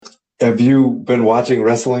Have you been watching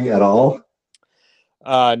wrestling at all?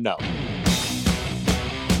 No. Welcome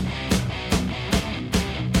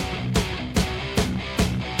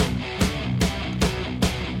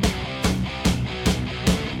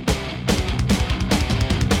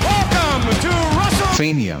to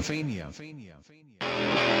WrestleMania.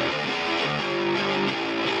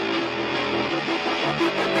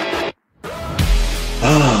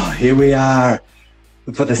 Oh, here we are.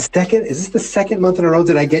 For the second, is this the second month in a row?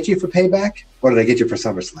 Did I get you for Payback? Or did I get you for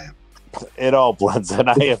SummerSlam? It all blends in.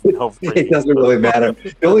 I have no It doesn't really matter.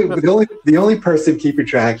 The only person keeping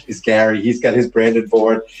track is Gary. He's got his branded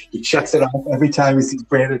board. He checks it off every time he sees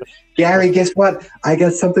Brandon. Gary, guess what? I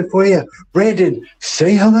got something for you. Brandon,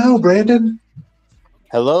 say hello, Brandon.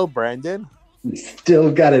 Hello, Brandon. You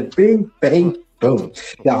still got it. Bing, bang, boom.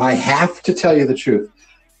 Now, I have to tell you the truth.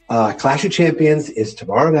 Clash of Champions is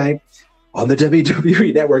tomorrow night on the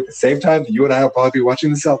WWE Network at the same time that you and I will probably be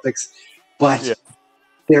watching the Celtics. But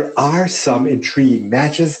there are some intriguing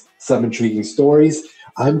matches, some intriguing stories.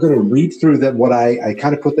 I'm going to read through them. What I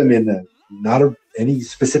kind of put them in any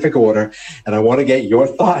specific order, and I want to get your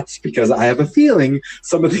thoughts because I have a feeling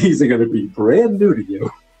some of these are going to be brand new to you.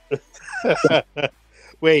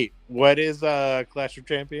 Wait, what is Clash of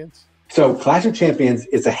Champions? So Clash of Champions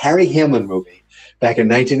is a Harry Hamlin movie back in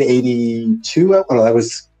 1982. Oh, no, that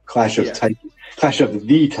was Clash of Titans. Clash of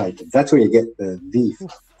the Titans. That's where you get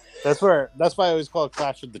the. That's why I always call it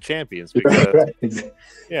Clash of the Champions. Because, right.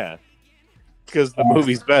 Yeah. Because the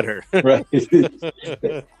movie's better. Right.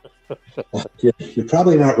 You're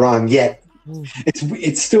probably not wrong yet.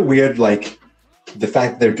 It's still weird, like the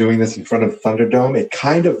fact that they're doing this in front of Thunderdome. It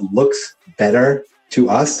kind of looks better to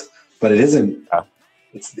us, but it isn't.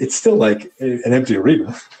 It's still like an empty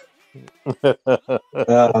arena.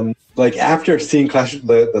 Like after seeing Clash of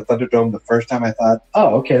the Thunderdome the first time, I thought,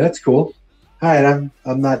 "Oh, okay, that's cool. All right, I'm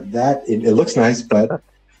not that. It looks nice, but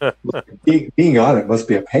being on it must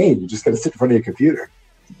be a pain. You just got to sit in front of your computer."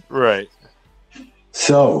 Right.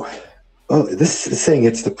 So, this is saying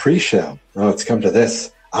it's the pre-show. Oh, it's come to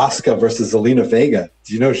this: Asuka versus Zelina Vega.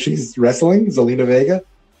 Do you know she's wrestling Zelina Vega?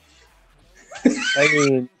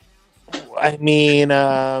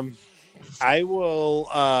 I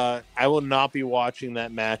will not be watching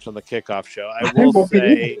that match on the kickoff show. I will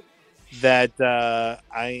say that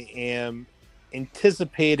I am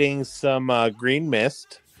anticipating some green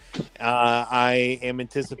mist. I am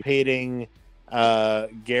anticipating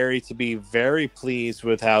Gary to be very pleased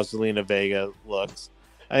with how Zelina Vega looks.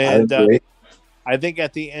 And I think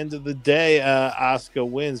at the end of the day, Asuka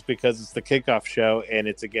wins because it's the kickoff show and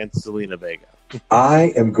it's against Zelina Vega.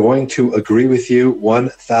 I am going to agree with you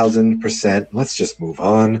 1,000%. Let's just move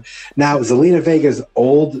on. Now, Zelina Vega's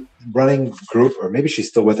old running group, or maybe she's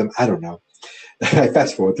still with him. I don't know. I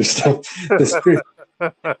fast forward through stuff. The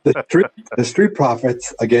Street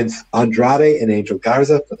Profits against Andrade and Angel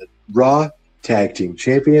Garza for the Raw Tag Team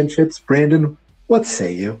Championships. Brandon, what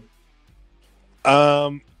say you?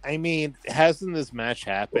 Hasn't this match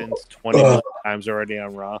happened 20 million times already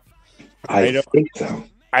on Raw? I think so.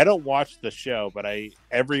 I don't watch the show, but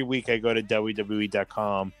every week I go to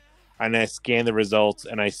WWE.com and I scan the results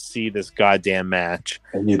and I see this goddamn match.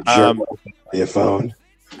 And you jerk off your phone.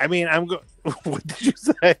 What did you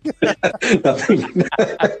say? Nothing.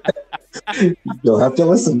 You'll have to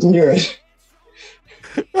listen to hear it.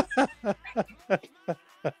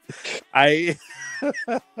 I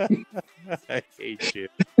hate you.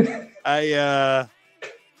 I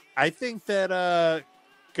think that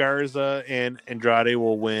Garza and Andrade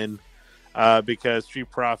will win because Street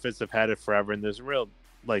Profits have had it forever, and there's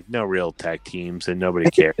no real tag teams, and nobody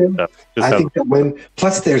cares. I think that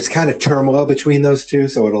plus there's kind of turmoil between those two,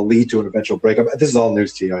 so it'll lead to an eventual breakup. This is all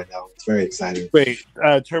news to you, I know. It's very exciting. Wait,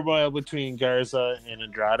 turmoil between Garza and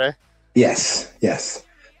Andrade? Yes.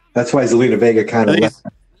 That's why Zelina Vega kind of left.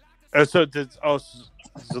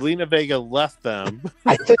 Zelina Vega left them.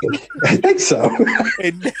 I think so.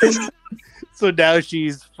 So now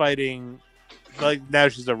she's fighting, now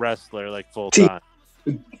she's a wrestler, full time.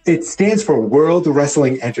 It stands for World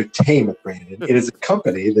Wrestling Entertainment, Brandon. It is a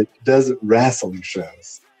company that does wrestling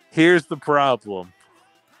shows. Here's the problem.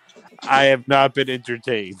 I have not been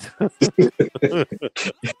entertained.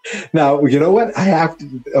 Now, you know what? I'm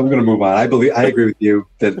going to move on. I agree with you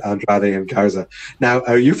that Andrade and Garza. Now,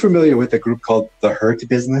 are you familiar with a group called The Hurt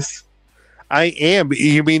Business? I am.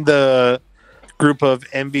 You mean the group of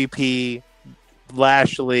MVP,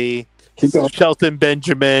 Lashley, Shelton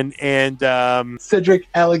Benjamin, and Cedric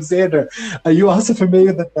Alexander. Are you also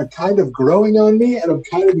familiar that they're kind of growing on me and I'm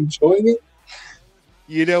kind of enjoying it?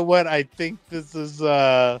 You know what? I think this is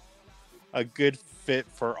a good fit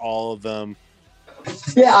for all of them.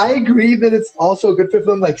 Yeah, I agree that it's also good for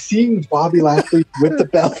them. Like seeing Bobby Lashley with the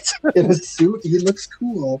belt in a suit, he looks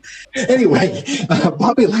cool. Anyway,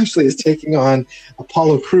 Bobby Lashley is taking on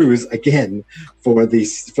Apollo Crews again for the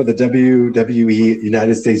WWE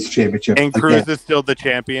United States Championship. And Crews is still the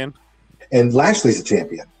champion. And Lashley's a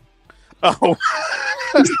champion. Oh.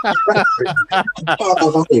 And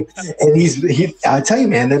I tell you,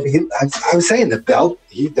 man, I was saying the belt,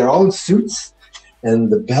 they're all in suits.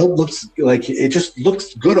 And the belt looks like it just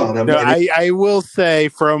looks good on him. No, I will say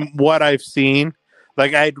from what I've seen,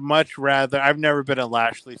 like I'd much rather. I've never been a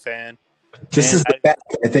Lashley fan. This is the best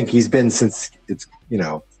I think he's been since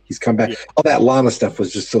he's come back. Yeah. All that Lana stuff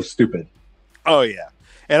was just so stupid. Oh yeah,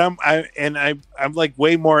 and I'm like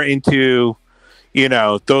way more into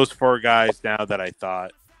those four guys now that I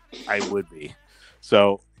thought I would be.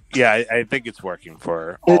 So. Yeah, I think it's working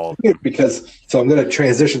for all. It's weird because I'm going to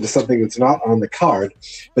transition to something that's not on the card,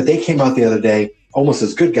 but they came out the other day almost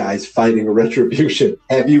as good guys fighting a Retribution.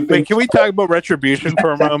 Have you? Can we talk about Retribution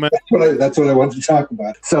for a moment? That's what I wanted to talk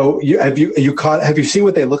about. So have you seen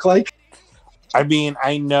what they look like? I mean,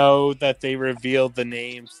 I know that they revealed the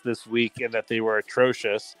names this week and that they were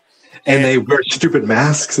atrocious. And they wear stupid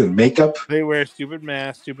masks and makeup. They wear stupid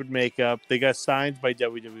masks, stupid makeup. They got signed by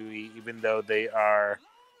WWE, even though they are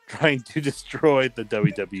trying to destroy the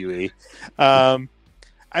WWE. I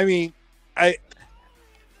mean,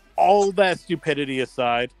 all that stupidity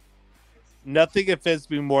aside, nothing offends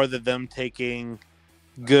me more than them taking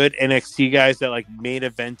good NXT guys that like main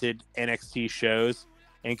evented NXT shows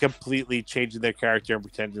and completely changing their character and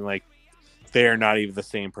pretending like they're not even the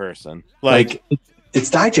same person. Like it's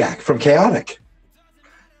Dijak from Chaotic.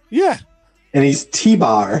 Yeah. And he's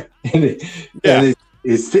T-Bar. And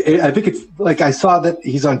I think it's like I saw that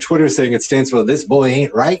he's on Twitter saying it stands for "This boy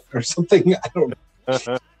ain't right" or something. I don't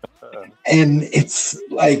know. And it's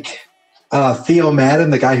like Theo Madden,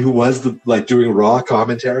 the guy who was doing Raw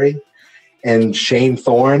commentary, and Shane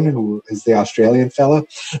Thorne, who is the Australian fella.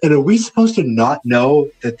 And are we supposed to not know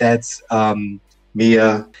that that's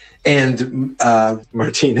Mia and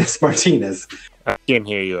Martinez? I can't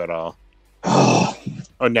hear you at all. Oh,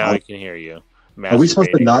 now I can hear you. Are we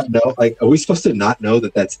supposed to not know? Are we supposed to not know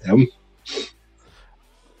that that's them?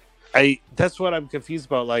 That's what I'm confused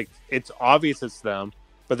about. Like, it's obvious it's them,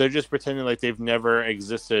 but they're just pretending like they've never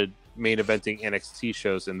existed main eventing NXT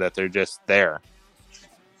shows and that they're just there.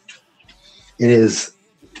 It is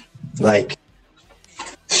like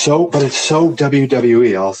so, but it's so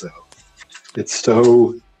WWE also. It's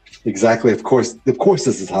so exactly. Of course,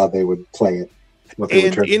 this is how they would play it.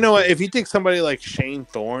 And you know what? If you take somebody like Shane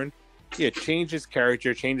Thorne. Yeah, change his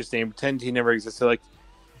character, change his name, pretend he never existed. Like,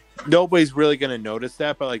 nobody's really going to notice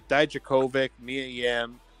that. But, like, Dijakovic, Mia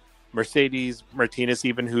Yim, Mercedes Martinez,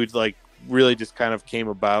 even who, like, really just kind of came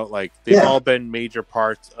about. Like, they've all been major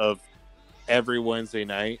parts of every Wednesday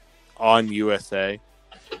night on USA.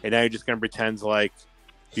 And now you're just going to pretend, like,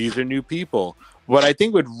 these are new people. What I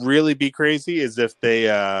think would really be crazy is if they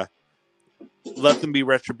let them be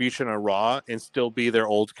Retribution on Raw and still be their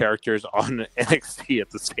old characters on NXT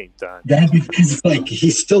at the same time. That is like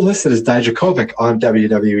he's still listed as Dijakovic on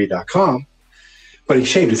WWE.com, but he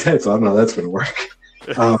shaved his head, so I don't know how that's going to work.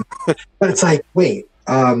 But it's like, wait,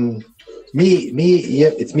 it's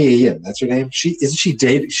Mia Yim. That's her name. She's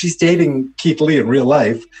dating Keith Lee in real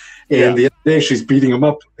life, and the other day she's beating him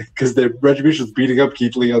up because the Retribution's beating up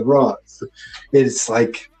Keith Lee on Raw. So it's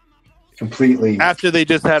like. Completely. After they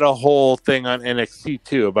just had a whole thing on NXT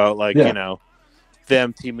too about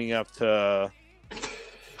them teaming up to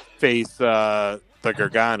face the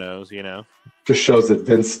Garganos, Just shows that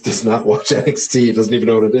Vince does not watch NXT. He doesn't even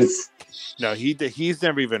know what it is. No, he's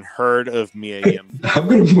never even heard of Mia Yim. I'm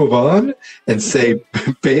going to move on and say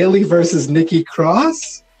Bayley versus Nikki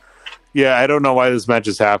Cross. Yeah, I don't know why this match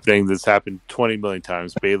is happening. This happened 20 million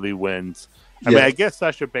times. Bayley wins. I mean, I guess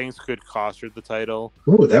Sasha Banks could cost her the title.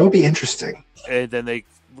 Ooh, that would be interesting. And then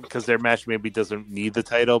because their match maybe doesn't need the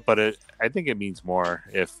title, but I think it means more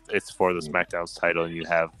if it's for the SmackDown's title and you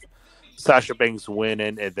have Sasha Banks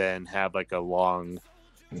winning and then have like a long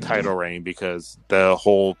title reign because the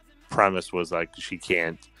whole premise was like she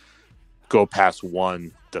can't go past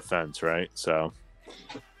one defense, right? So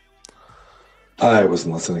I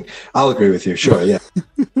wasn't listening. I'll agree with you. Sure, yeah.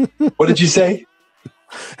 What did you say?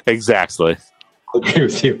 Exactly. I'll agree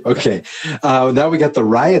with you. Okay. Now we got the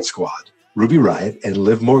Riot Squad, Ruby Riot and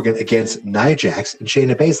Liv Morgan against Nia Jax and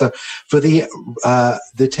Shayna Baszler for the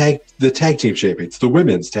tag team champions, the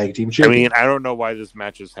women's tag team champions. I mean, I don't know why this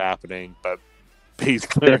match is happening, but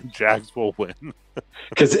Baszler and Jax will win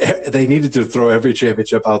because they needed to throw every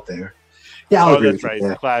championship out there. Yeah, I'll agree that's with right.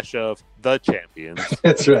 you. It's Clash of the Champions.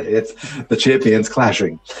 That's right. It's the champions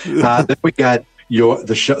clashing. Then we got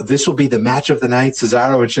the show. This will be the match of the night: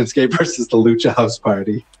 Cesaro and Shinsuke versus the Lucha House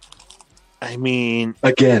Party. I mean,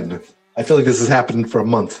 again, I feel like this has happened for a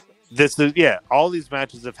month. This is all these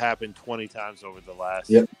matches have happened 20 times over the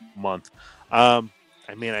last month. I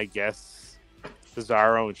mean, I guess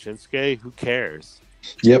Cesaro and Shinsuke. Who cares?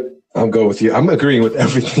 Yep, I'll go with you. I'm agreeing with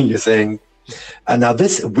everything you're saying. Now,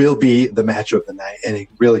 this will be the match of the night, and it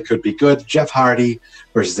really could be good. Jeff Hardy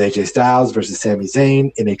versus AJ Styles versus Sami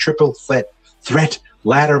Zayn in a triple threat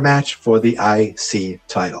ladder match for the IC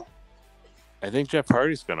title. I think Jeff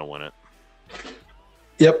Hardy's going to win it.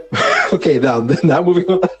 Yep. Okay, now moving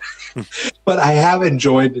on. But I have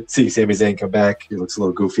enjoyed seeing Sami Zayn come back. He looks a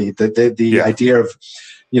little goofy. The idea of,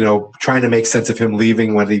 trying to make sense of him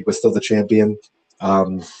leaving when he was still the champion,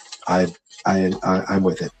 I'm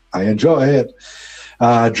with it. I enjoy it.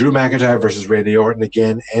 Drew McIntyre versus Randy Orton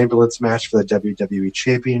again. Ambulance match for the WWE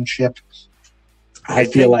Championship. I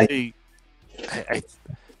feel like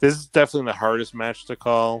this is definitely the hardest match to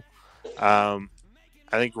call.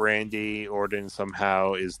 I think Randy Orton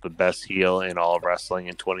somehow is the best heel in all of wrestling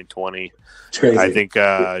in 2020. It's crazy. I think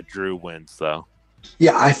Drew wins, though.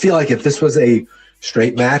 Yeah, I feel like if this was a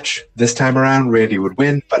straight match this time around, Randy would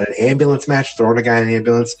win. But an ambulance match, throwing a guy in an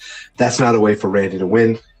ambulance, that's not a way for Randy to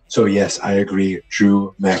win. So, yes, I agree.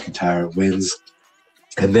 Drew McIntyre wins.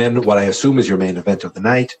 And then what I assume is your main event of the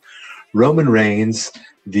night, Roman Reigns,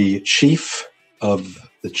 the chief of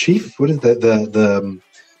the chief. What is the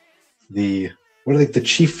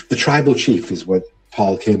tribal chief is what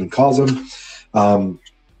Paul Heyman calls him.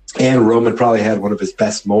 And Roman probably had one of his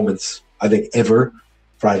best moments, I think, ever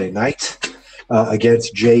Friday night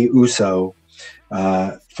against Jey Uso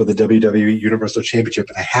for the WWE Universal Championship.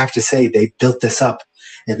 And I have to say, they built this up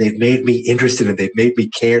and they've made me interested and they've made me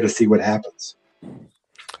care to see what happens.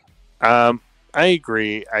 I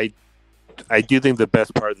agree. I do think the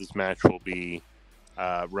best part of this match will be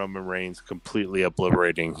Roman Reigns completely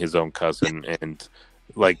obliterating his own cousin and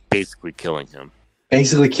basically killing him.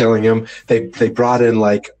 Basically killing him. They brought in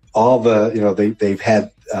all the they've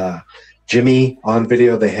had Jimmy on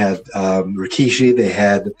video. They had Rikishi. They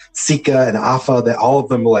had Sika and Afa. All of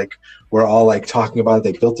them were all talking about it.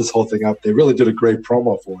 They built this whole thing up. They really did a great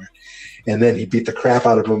promo for it. And then he beat the crap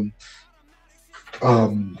out of him.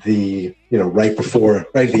 Right at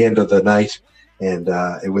the end of the night, and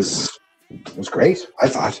it was great, I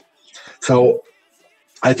thought. So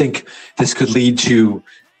I think this could lead to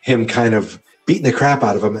him kind of beating the crap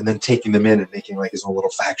out of him and then taking them in and making his own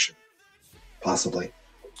little faction, possibly.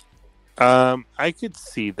 I could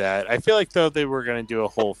see that. I feel like though they were going to do a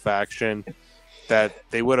whole faction, that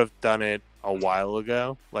they would have done it a while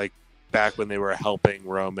ago, back when they were helping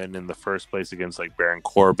Roman in the first place against Baron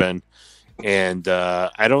Corbin. And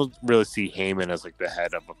I don't really see Heyman as the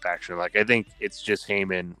head of a faction. I think it's just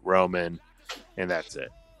Heyman, Roman, and that's it.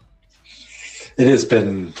 It has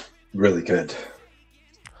been really good.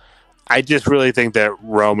 I just really think that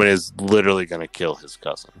Roman is literally going to kill his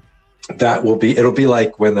cousin. It'll be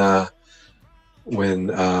like when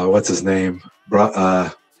what's his name?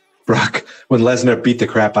 Brock, when Lesnar beat the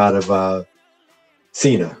crap out of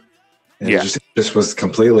Cena. And it just was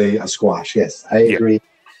completely a squash. Yes, I agree.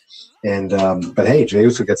 And but hey, Jey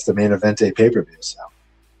Uso gets the main event a pay-per-view, so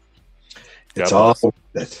it's all worth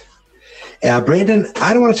it. Brandon,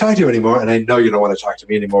 I don't want to talk to you anymore, and I know you don't want to talk to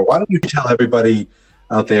me anymore. Why don't you tell everybody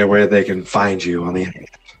out there where they can find you on the internet?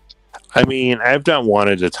 I mean, I've not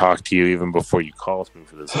wanted to talk to you even before you called me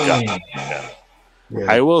for this job. Yeah.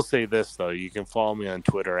 I will say this though: you can follow me on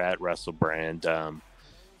Twitter at WrestleBrand.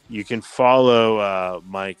 You can follow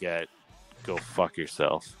Mike at Go Fuck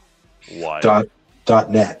Yourself.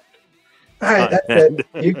 .net. All right, that's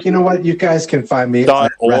it. You know what? You guys can find me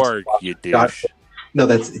at .org, you douche. No,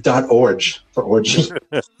 that's .org for orgy.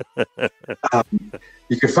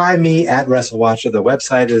 You can find me at WrestleWatcher. The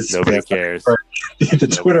website is... Nobody cares. The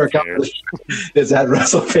Twitter account is at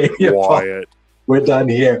WrestleMania. Wyatt. We're done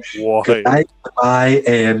here. Wyatt. Goodbye,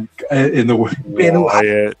 and in the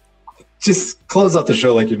Wyatt. Just close out the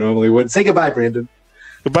show like you normally would. Say goodbye, Brandon.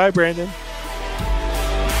 Goodbye, Brandon.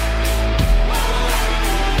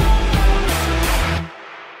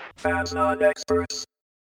 Fans not experts.